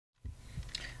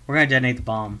We're gonna detonate the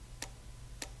bomb.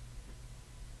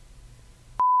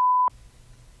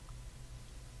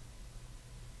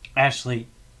 Ashley,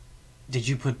 did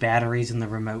you put batteries in the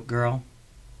remote, girl?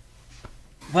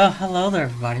 Well, hello there,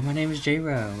 everybody. My name is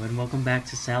J-Ro, and welcome back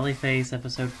to Sally Face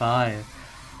Episode 5.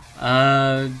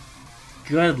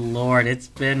 Good lord, it's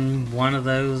been one of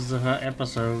those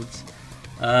episodes.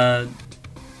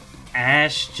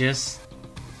 Ash just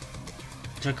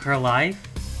took her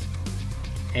life,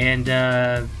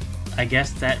 and I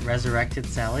guess that resurrected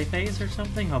Sally Face or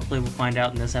something. Hopefully we'll find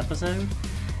out in this episode.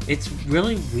 It's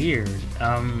really weird.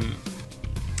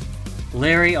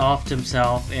 Larry offed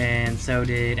himself, and so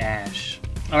did Ash.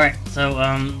 Alright, so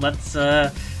let's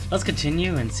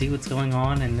continue and see what's going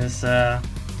on in this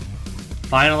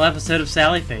final episode of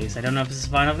Sally Face. I don't know if this is a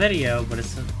final video, but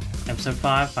it's episode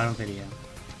 5, final video.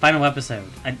 Final episode.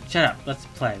 Shut up, let's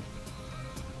play.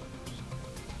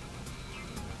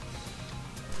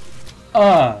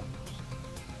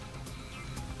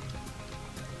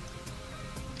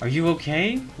 Are you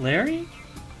okay, Larry?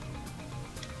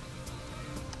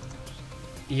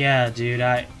 Yeah, dude,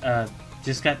 I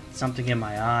just got something in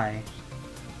my eye.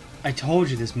 I told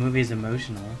you this movie is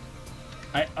emotional.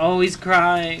 I always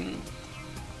crying.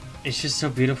 It's just so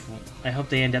beautiful. I hope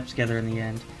they end up together in the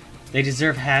end. They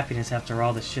deserve happiness after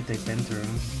all the shit they've been through.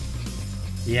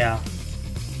 Yeah.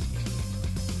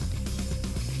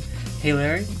 Hey,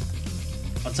 Larry?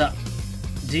 What's up?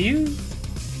 Do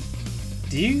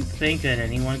you think that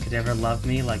anyone could ever love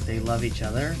me like they love each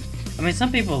other? I mean,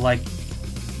 some people like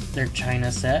their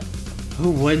China set.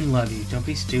 Who wouldn't love you? Don't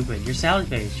be stupid. You're Sally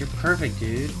Face. You're perfect,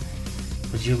 dude.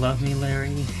 Would you love me, Larry?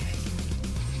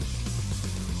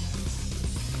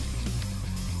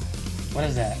 What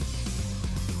is that?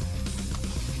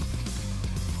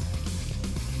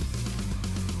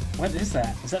 What is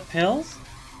that? Is that pills?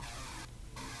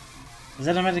 Is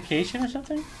that a medication or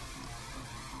something?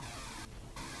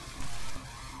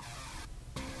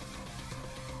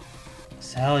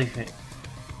 Sally Face.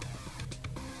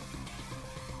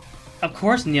 Of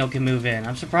course Neil can move in.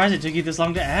 I'm surprised it took you this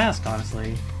long to ask,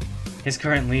 honestly. His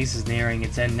current lease is nearing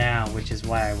its end now, which is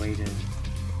why I waited.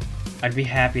 I'd be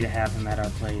happy to have him at our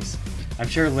place. I'm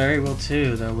sure Larry will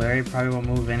too, though Larry probably won't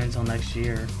move in until next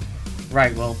year.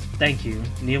 Right, well, thank you.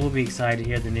 Neil will be excited to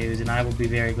hear the news, and I will be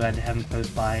very glad to have him close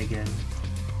by again.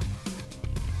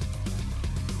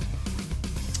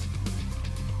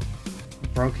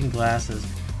 Broken glasses.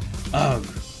 Ugh.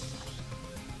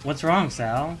 What's wrong,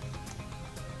 Sal?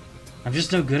 I'm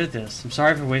just no good at this. I'm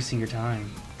sorry for wasting your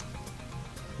time.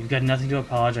 You've got nothing to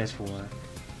apologize for.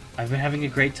 I've been having a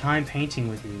great time painting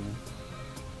with you.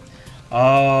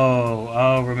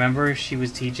 Oh, remember she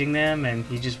was teaching them and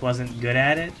he just wasn't good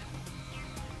at it?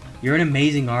 You're an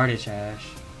amazing artist, Ash.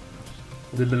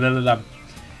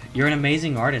 You're an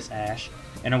amazing artist, Ash,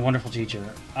 and a wonderful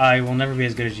teacher. I will never be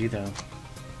as good as you, though.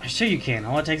 Sure you can.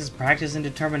 All it takes is practice and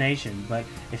determination, but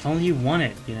if only you want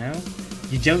it, you know?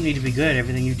 You don't need to be good at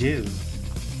everything you do.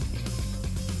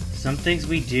 Some things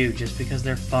we do just because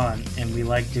they're fun and we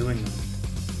like doing them.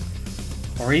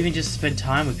 Or even just spend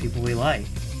time with people we like.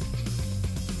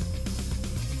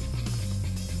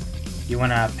 You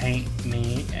wanna paint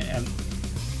me?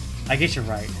 I guess you're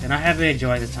right, and I have been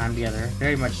enjoying this time together,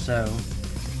 very much so.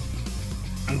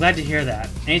 I'm glad to hear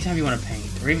that. Anytime you want to paint,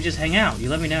 or even just hang out, you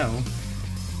let me know.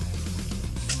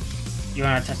 You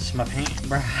want to touch my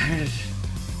paintbrush?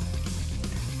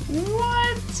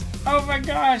 What? Oh my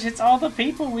gosh, it's all the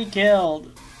people we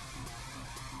killed.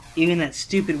 Even that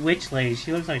stupid witch lady,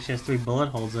 she looks like she has 3 bullet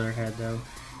holes in her head, though.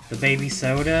 The baby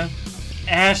soda.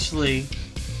 Ashley.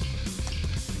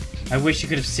 I wish you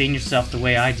could have seen yourself the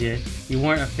way I did. You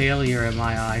weren't a failure in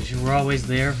my eyes. You were always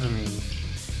there for me.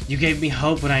 You gave me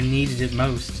hope when I needed it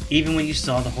most, even when you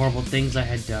saw the horrible things I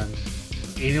had done.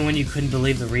 Even when you couldn't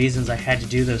believe the reasons I had to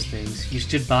do those things, you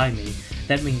stood by me.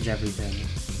 That means everything.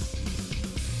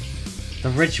 The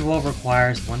ritual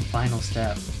requires one final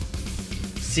step.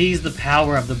 Seize the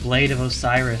power of the Blade of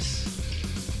Osiris.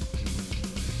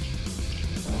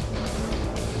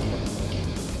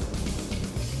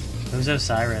 Who's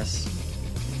Osiris?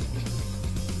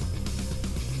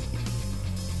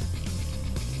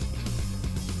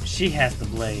 She has the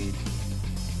blade.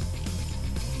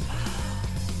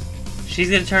 She's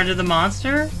gonna turn to the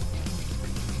monster?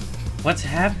 What's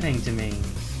happening to me?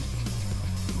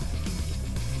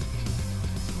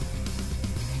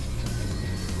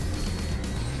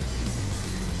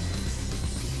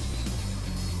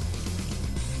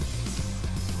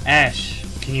 Ash,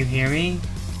 can you hear me?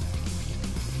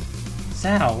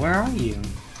 Sal, where are you?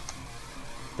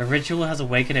 The ritual has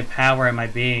awakened a power in my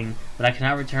being, but I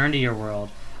cannot return to your world.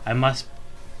 I must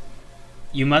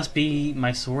You must be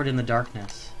my sword in the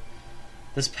darkness.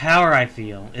 This power I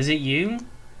feel, is it you?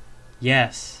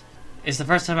 Yes. It's the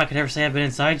first time I could ever say I've been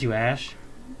inside you, Ash.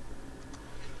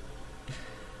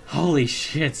 Holy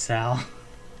shit, Sal.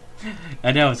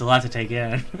 I know, it's a lot to take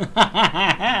in.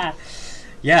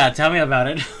 Yeah, tell me about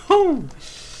it.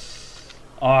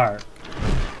 R.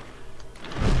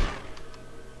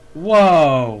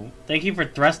 Whoa! Thank you for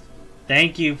trusting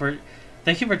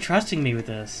me with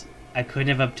this. I couldn't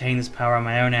have obtained this power on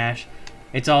my own, Ash.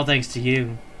 It's all thanks to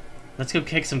you. Let's go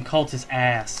kick some cultist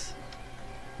ass.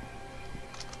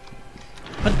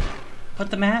 Put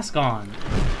the mask on.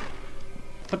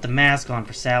 Put the mask on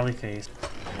for Sally Face.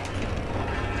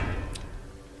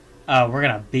 Oh, we're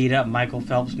gonna beat up Michael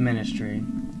Phelps' ministry.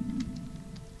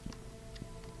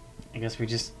 I guess we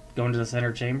just go into the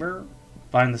center chamber?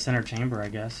 Find the center chamber, I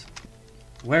guess.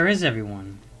 Where is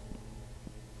everyone?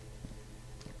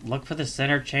 Look for the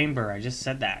center chamber. I just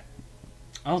said that.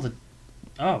 Oh,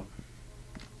 oh.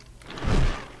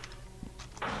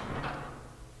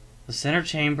 The center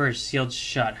chamber is sealed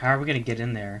shut. How are we gonna get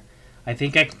in there? I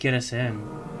think I can get us in.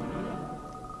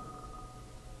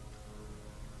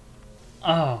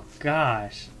 Oh,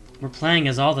 gosh. We're playing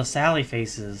as all the Sally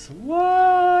Faces.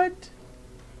 What?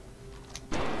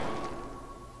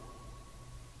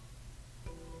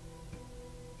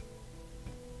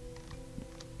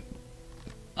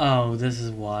 Oh, this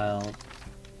is wild.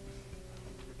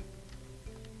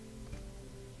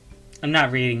 I'm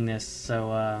not reading this,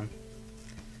 so,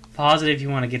 pause it if you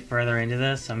want to get further into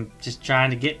this. I'm just trying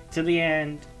to get to the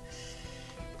end.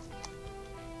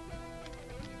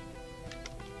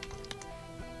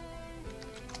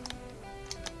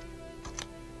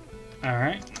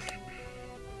 Alright.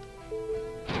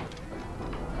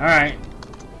 Alright.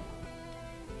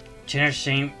 Chenner's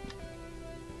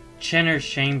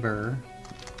chamber.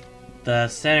 The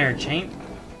center chamber.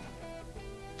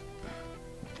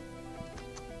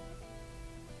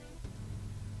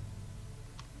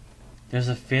 There's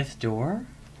a fifth door?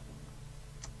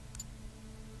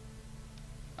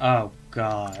 Oh,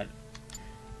 God.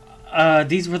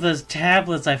 These were those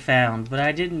tablets I found, but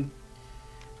I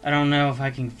don't know if I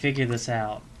can figure this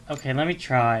out. Okay, let me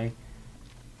try.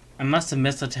 I must have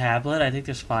missed a tablet. I think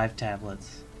there's 5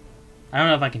 tablets. I don't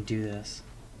know if I can do this.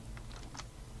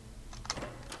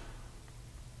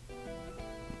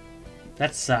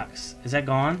 That sucks. Is that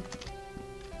gone?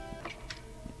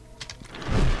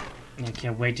 I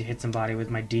can't wait to hit somebody with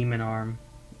my demon arm.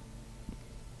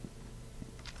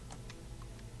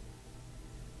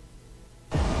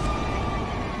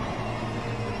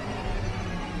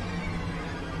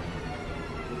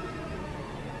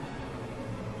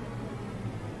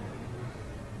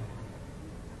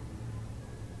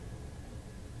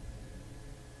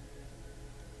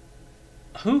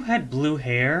 Who had blue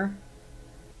hair?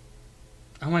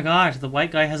 Oh my gosh, the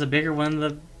white guy has a bigger one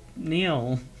than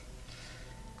Neil.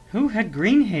 Who had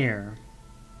green hair?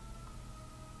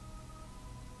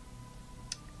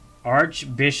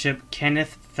 Archbishop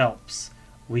Kenneth Phelps,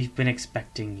 we've been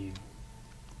expecting you.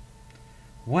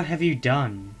 What have you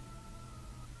done?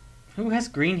 Who has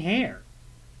green hair?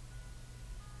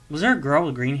 Was there a girl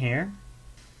with green hair?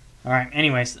 Alright,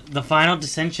 anyways, the final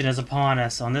dissension is upon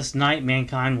us. On this night,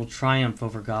 mankind will triumph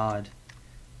over God.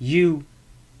 You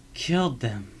killed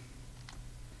them.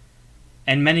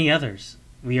 And many others.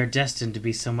 We are destined to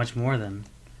be so much more than.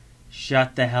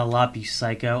 Shut the hell up, you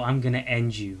psycho. I'm gonna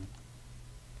end you.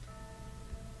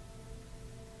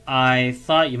 I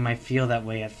thought you might feel that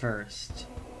way at first.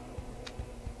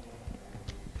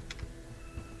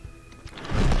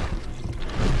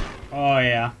 Oh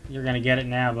yeah, you're gonna get it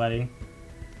now, buddy.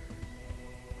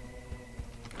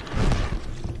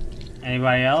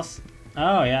 Anybody else?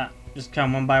 Oh yeah, just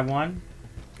come one by one.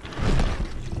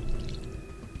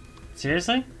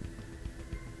 Seriously?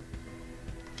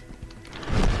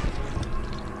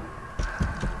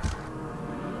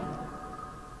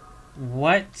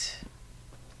 What?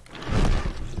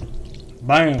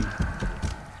 Boom.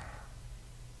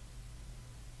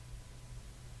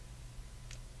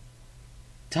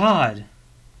 Todd.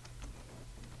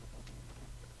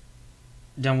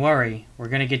 Don't worry, we're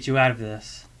gonna get you out of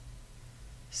this.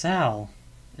 Sal,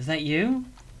 is that you?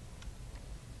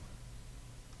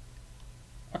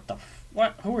 What the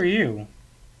what? Who are you?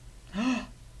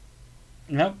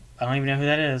 Nope, I don't even know who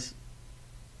that is.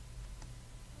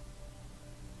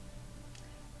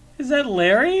 Is that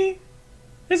Larry?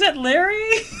 Is that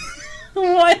Larry?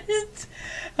 What?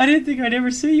 I didn't think I'd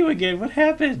ever see you again. What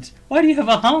happened? Why do you have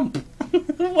a hump?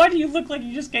 Why do you look like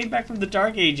you just came back from the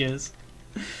Dark Ages?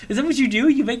 Is that what you do?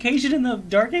 You vacation in the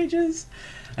Dark Ages?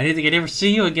 I didn't think I'd ever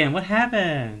see you again. What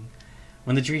happened?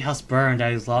 When the treehouse burned,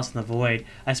 I was lost in the void.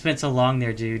 I spent so long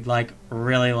there, dude. Like,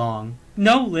 really long.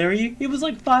 No, Larry, it was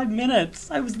like 5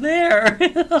 minutes. I was there.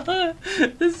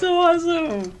 This is so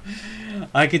awesome.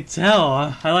 I could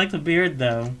tell. I like the beard,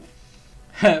 though.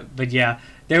 But yeah,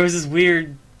 there was this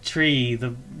weird tree.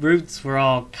 The roots were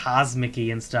all cosmic-y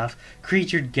and stuff.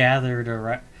 Creatures gathered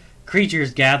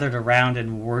around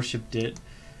and worshipped it.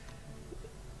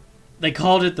 They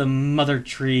called it the Mother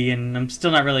Tree, and I'm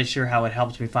still not really sure how it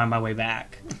helped me find my way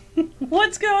back.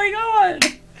 What's going on?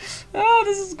 Oh,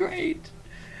 this is great.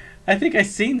 I think I've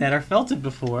seen that or felt it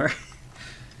before.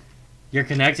 You're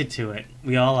connected to it.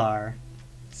 We all are.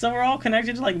 So we're all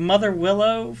connected to, like, Mother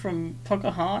Willow from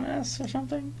Pocahontas or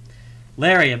something?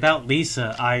 Larry, about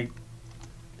Lisa,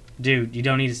 Dude, you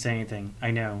don't need to say anything. I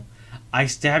know. I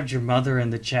stabbed your mother in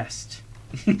the chest.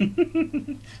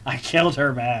 I killed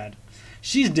her bad.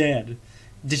 She's dead.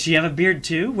 Did she have a beard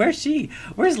too? Where's she?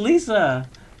 Where's Lisa?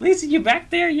 Lisa, you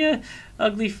back there, you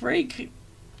ugly freak?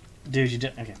 Dude, you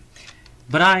did. Okay.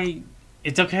 But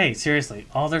it's okay, seriously.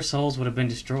 All their souls would have been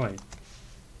destroyed.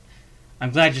 I'm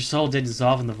glad your soul did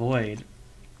dissolve in the void.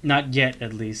 Not yet,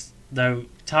 at least. Though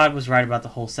Todd was right about the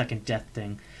whole second death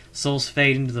thing. Souls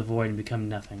fade into the void and become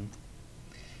nothing.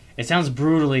 It sounds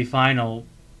brutally final,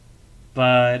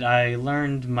 but I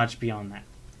learned much beyond that.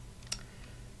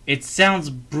 It sounds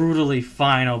brutally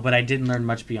final, but I didn't learn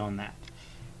much beyond that.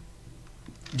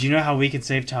 Do you know how we can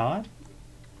save Todd?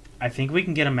 I think we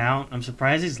can get him out. I'm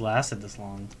surprised he's lasted this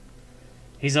long.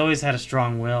 He's always had a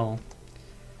strong will.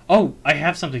 Oh, I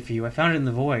have something for you. I found it in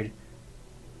the void.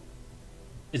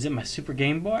 Is it my Super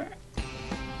Game Boy?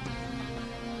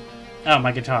 Oh,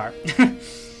 my guitar.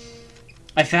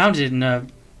 I found it in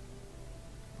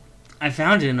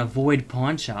a void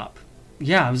pawn shop.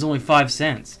 Yeah, it was only 5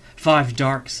 cents. 5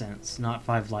 dark cents, not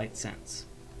 5 light cents.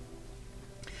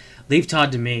 Leave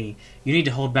Todd to me. You need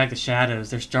to hold back the shadows.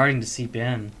 They're starting to seep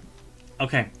in.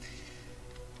 Okay.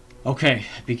 Okay,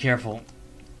 be careful.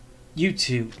 You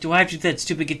two. Do I have to do that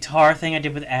stupid guitar thing I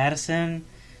did with Addison?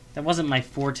 That wasn't my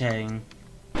forte.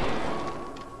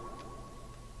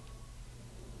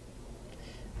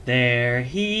 They're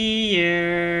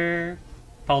here.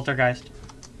 Poltergeist.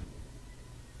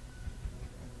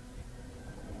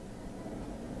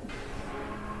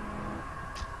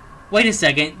 Wait a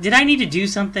second. Did I need to do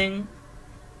something?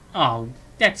 Oh,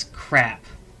 that's crap.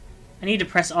 I need to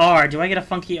press R. Do I get a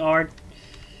funky R?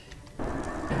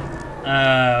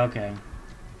 Okay.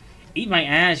 Eat my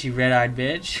ass, you red-eyed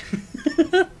bitch.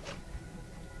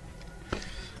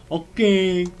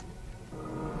 Okay.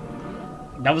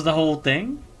 That was the whole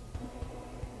thing?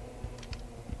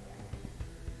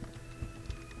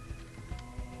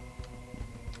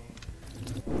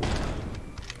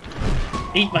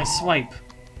 Eat my swipe.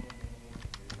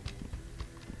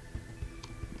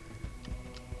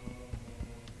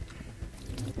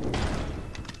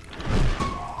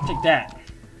 Take that.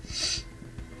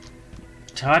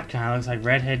 Todd kind of looks like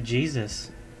Redhead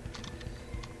Jesus.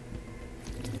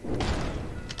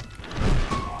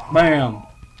 Bam!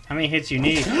 How many hits you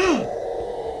need?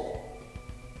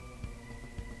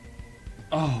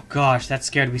 Oh gosh, that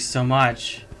scared me so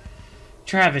much.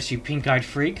 Travis, you pink-eyed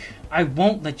freak. I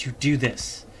won't let you do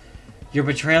this. Your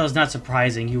betrayal is not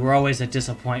surprising. You were always a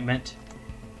disappointment.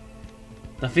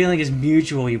 The feeling is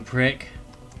mutual, you prick.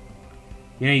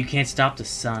 You know you can't stop the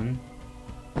sun.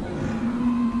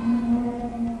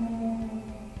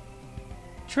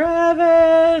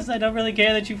 Travis! I don't really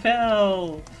care that you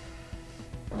fell.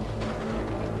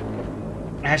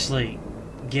 Ashley,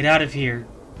 get out of here.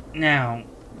 Now.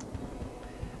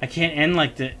 I can't end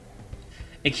like this.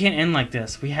 It can't end like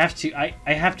this. We have to... I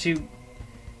have to...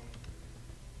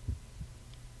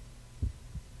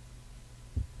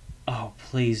 Oh,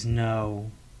 please, no.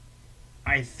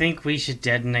 I think we should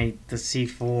detonate the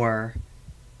C4.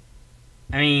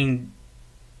 I mean,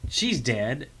 she's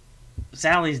dead.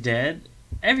 Sally's dead.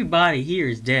 Everybody here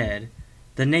is dead.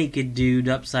 The naked dude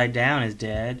upside down is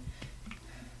dead.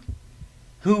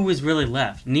 Who was really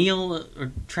left? Neil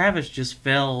or Travis just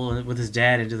fell with his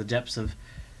dad into the depths of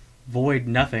void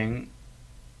nothing.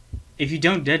 If you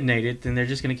don't detonate it, then they're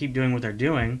just going to keep doing what they're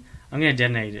doing. I'm going to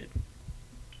detonate it.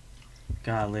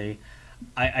 Golly.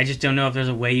 I just don't know if there's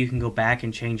a way you can go back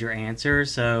and change your answer,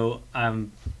 so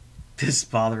this is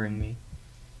bothering me.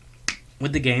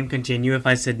 Would the game continue if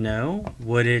I said no?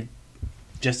 Would it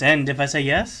just end if I say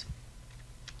yes?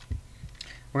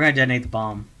 We're going to detonate the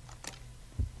bomb.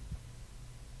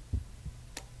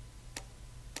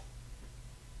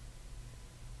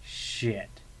 Shit.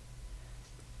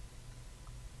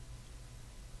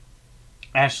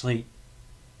 Ashley,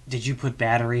 did you put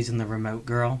batteries in the remote,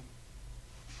 girl?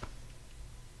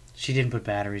 She didn't put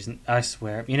batteries in. I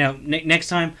swear. You know, next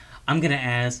time I'm gonna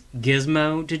ask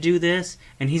Gizmo to do this,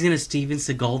 and he's gonna Steven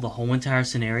Seagal the whole entire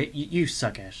scenario. You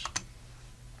suck, Ash.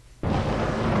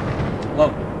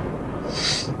 Whoa.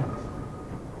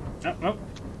 Oh, oh.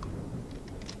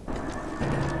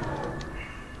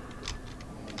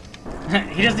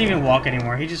 He doesn't even walk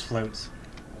anymore. He just floats.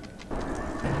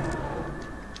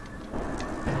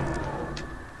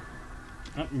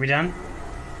 Oh, we done?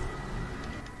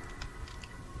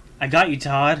 I got you,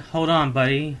 Todd. Hold on,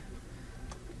 buddy.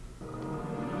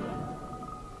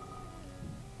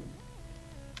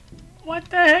 What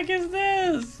the heck is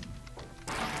this?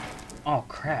 Oh,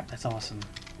 crap. That's awesome.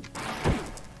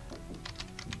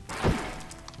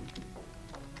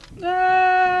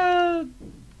 Ah!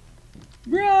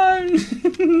 Run!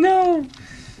 No!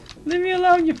 Leave me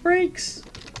alone, you freaks!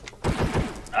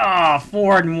 Ah,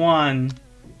 4 and 1.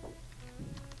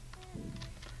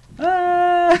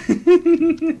 Ah!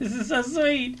 This is so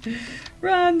sweet.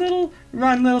 Run,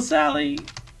 little Sally.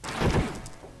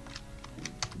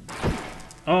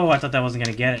 Oh, I thought that wasn't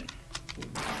gonna get it.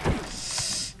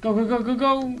 Go, go, go, go,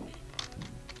 go!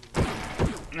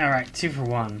 Alright, 2 for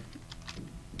 1.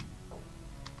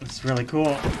 It's really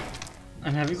cool.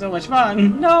 I'm having so much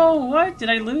fun. No, what? Did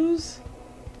I lose?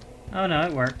 Oh no,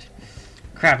 it worked.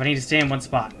 Crap, I need to stay in one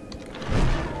spot.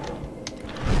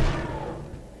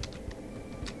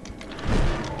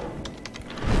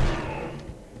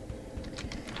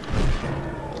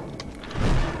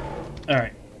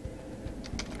 Alright.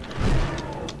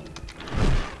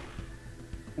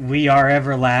 We are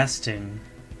everlasting.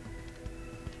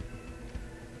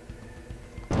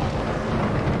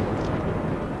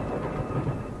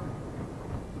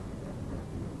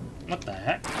 What the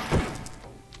heck?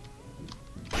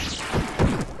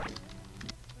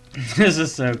 This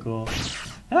is so cool.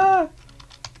 Ah!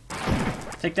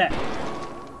 Take that.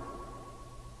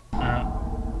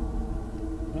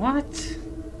 What?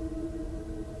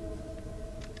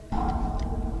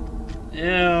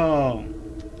 Ew.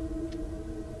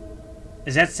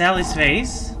 Is that Sally's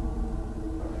face?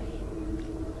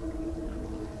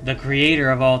 The creator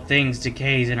of all things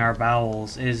decays in our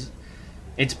bowels.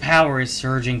 Its power is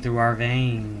surging through our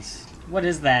veins. What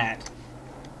is that?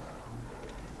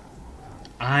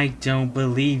 I don't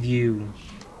believe you.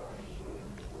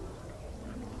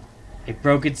 A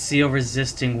broken seal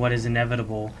resisting what is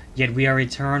inevitable, yet we are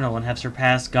eternal and have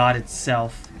surpassed God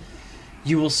itself.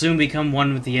 You will soon become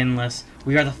one with the endless.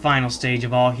 We are the final stage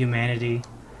of all humanity.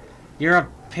 You're a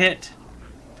pit.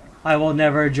 I will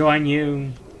never join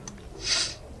you.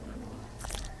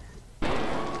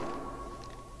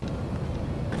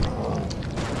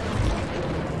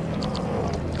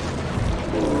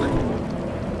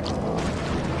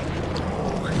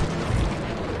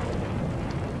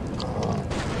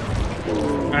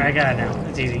 Alright, I got it now.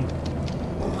 It's easy.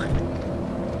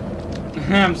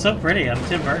 I'm so pretty. I'm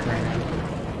Tim Burton right now.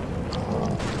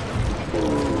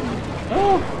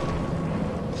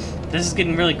 Oh! This is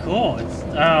getting really cool. It's,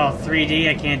 oh, 3D.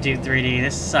 I can't do 3D.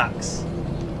 This sucks.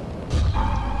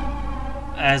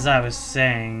 As I was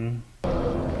saying.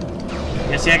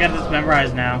 Yeah, see, I got this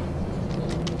memorized now.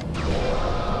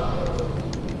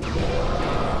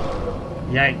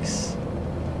 Yikes.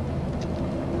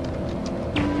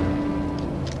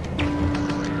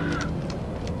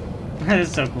 That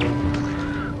is so cool.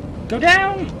 Go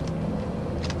down!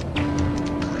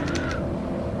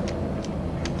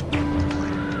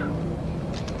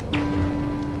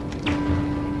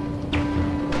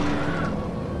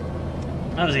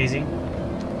 That was easy.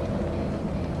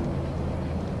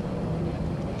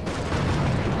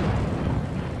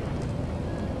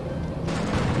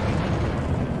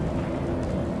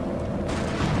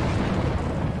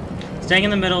 Staying in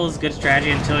the middle is a good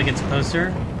strategy until it gets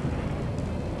closer.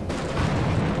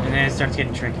 And then it starts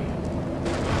getting tricky.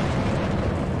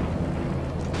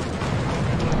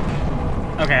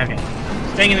 Okay, okay.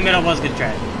 Staying in the middle was a good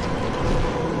strategy.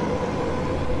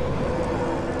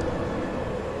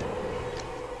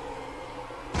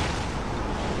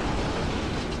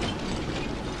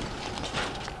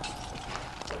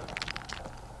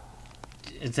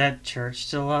 Is that church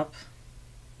still up?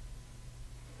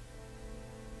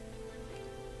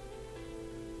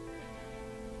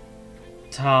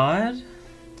 Todd?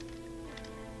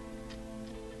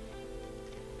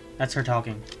 That's her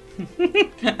talking.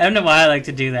 I don't know why I like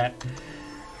to do that.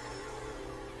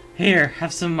 Here,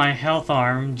 have some of my health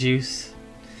arm juice.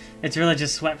 It's really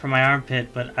just sweat from my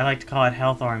armpit, but I like to call it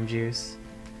health arm juice.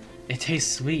 It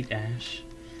tastes sweet, Ash.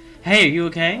 Hey, are you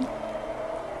okay?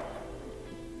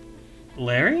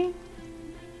 Larry?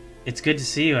 It's good to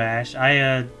see you, Ash.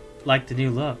 I like the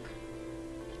new look.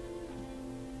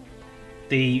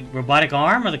 The robotic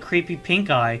arm or the creepy pink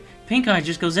eye? Pink eye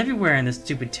just goes everywhere in this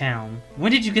stupid town. When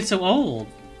did you get so old?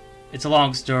 It's a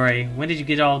long story. When did you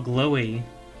get all glowy?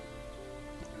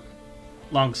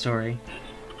 Long story.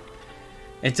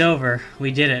 It's over.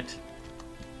 We did it.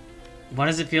 Why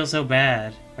does it feel so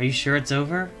bad? Are you sure it's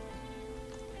over?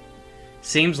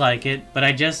 Seems like it, but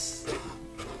I just...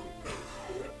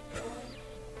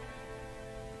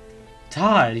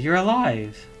 Todd, you're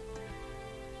alive.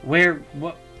 Where...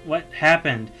 What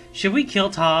happened? Should we kill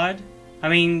Todd? I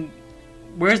mean,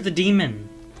 where's the demon?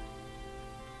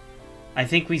 I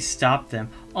think we stopped them.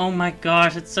 Oh my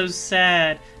gosh, it's so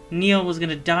sad. Neil was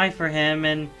gonna die for him,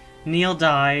 and Neil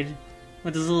died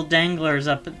with his little danglers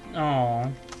up at...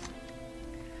 Aww.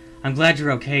 I'm glad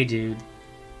you're okay, dude.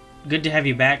 Good to have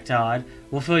you back, Todd.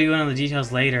 We'll fill you in on the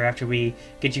details later after we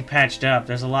get you patched up.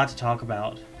 There's a lot to talk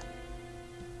about.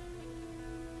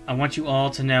 I want you all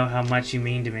to know how much you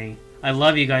mean to me. I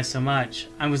love you guys so much.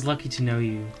 I was lucky to know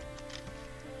you.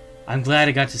 I'm glad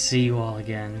I got to see you all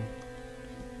again.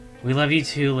 We love you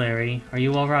too, Larry. Are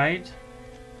you alright?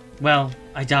 Well,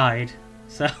 I died.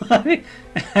 So, I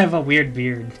have a weird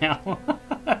beard now.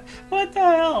 What the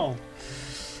hell?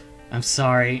 I'm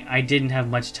sorry. I didn't have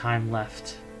much time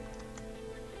left.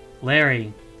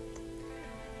 Larry.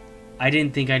 I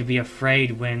didn't think I'd be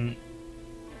afraid when...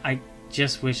 I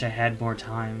just wish I had more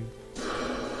time.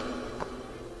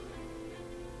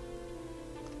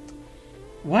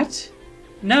 What?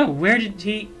 No, where did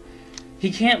he... He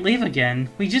can't leave again.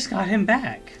 We just got him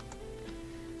back.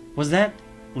 Was that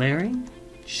Larry?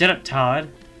 Shut up, Todd.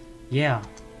 Yeah.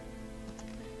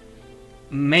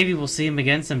 Maybe we'll see him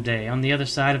again someday, on the other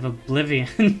side of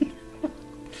Oblivion.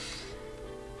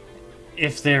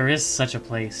 If there is such a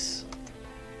place.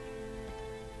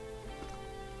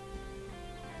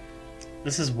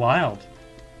 This is wild.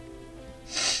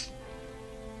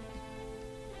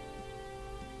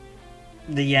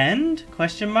 The end?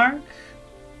 Question mark?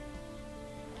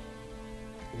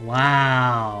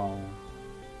 Wow.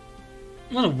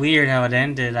 A little weird how it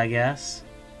ended, I guess.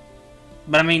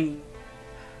 But I mean,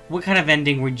 what kind of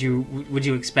ending would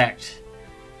you expect?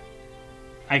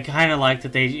 I kind of like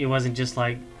that it wasn't just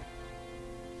like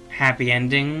happy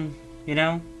ending, you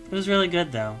know? It was really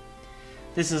good though.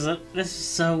 This is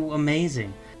so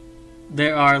amazing.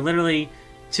 There are literally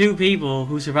 2 people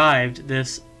who survived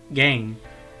this game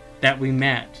that we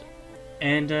met,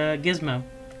 and Gizmo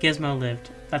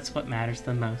lived. That's what matters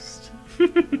the most.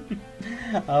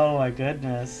 Oh my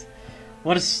goodness,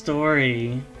 what a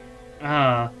story!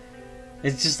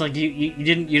 It's just like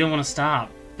you don't want to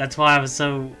stop. That's why I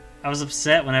was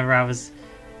upset whenever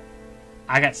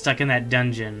I got stuck in that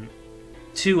dungeon,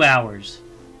 2 hours,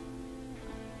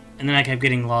 and then I kept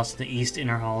getting lost in the East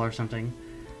Inner Hall or something.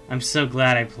 I'm so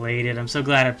glad I played it. I'm so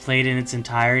glad I played it in its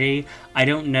entirety. I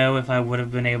don't know if I would have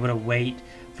been able to wait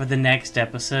for the next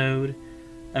episode.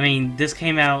 I mean, this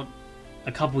came out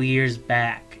a couple years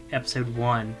back, episode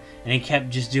 1, and he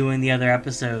kept just doing the other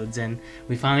episodes, and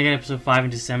we finally got episode 5 in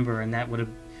December, and that would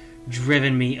have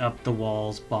driven me up the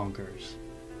walls bonkers.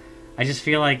 I just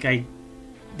feel like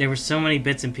there were so many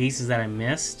bits and pieces that I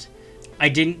missed. I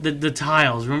didn't... The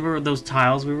tiles. Remember those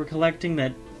tiles we were collecting?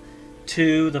 That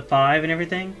 2, the 5, and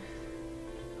everything?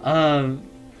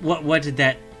 What did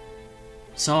that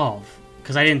solve?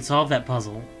 Because I didn't solve that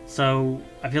puzzle. So,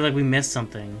 I feel like we missed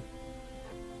something.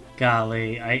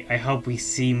 Golly, I hope we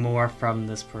see more from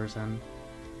this person.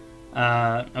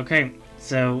 Okay,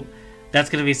 so that's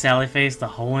gonna be Sallyface, the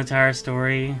whole entire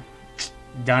story.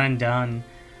 Done and done.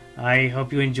 I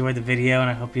hope you enjoyed the video, and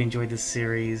I hope you enjoyed this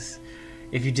series.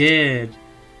 If you did,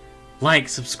 like,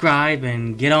 subscribe,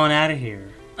 and get on out of here.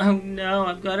 Oh no,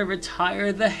 I've got to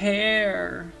retire the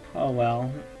hair. Oh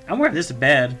well. I'm wearing this to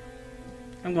bed.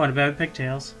 I'm going to bed with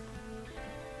pigtails.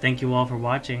 Thank you all for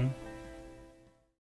watching.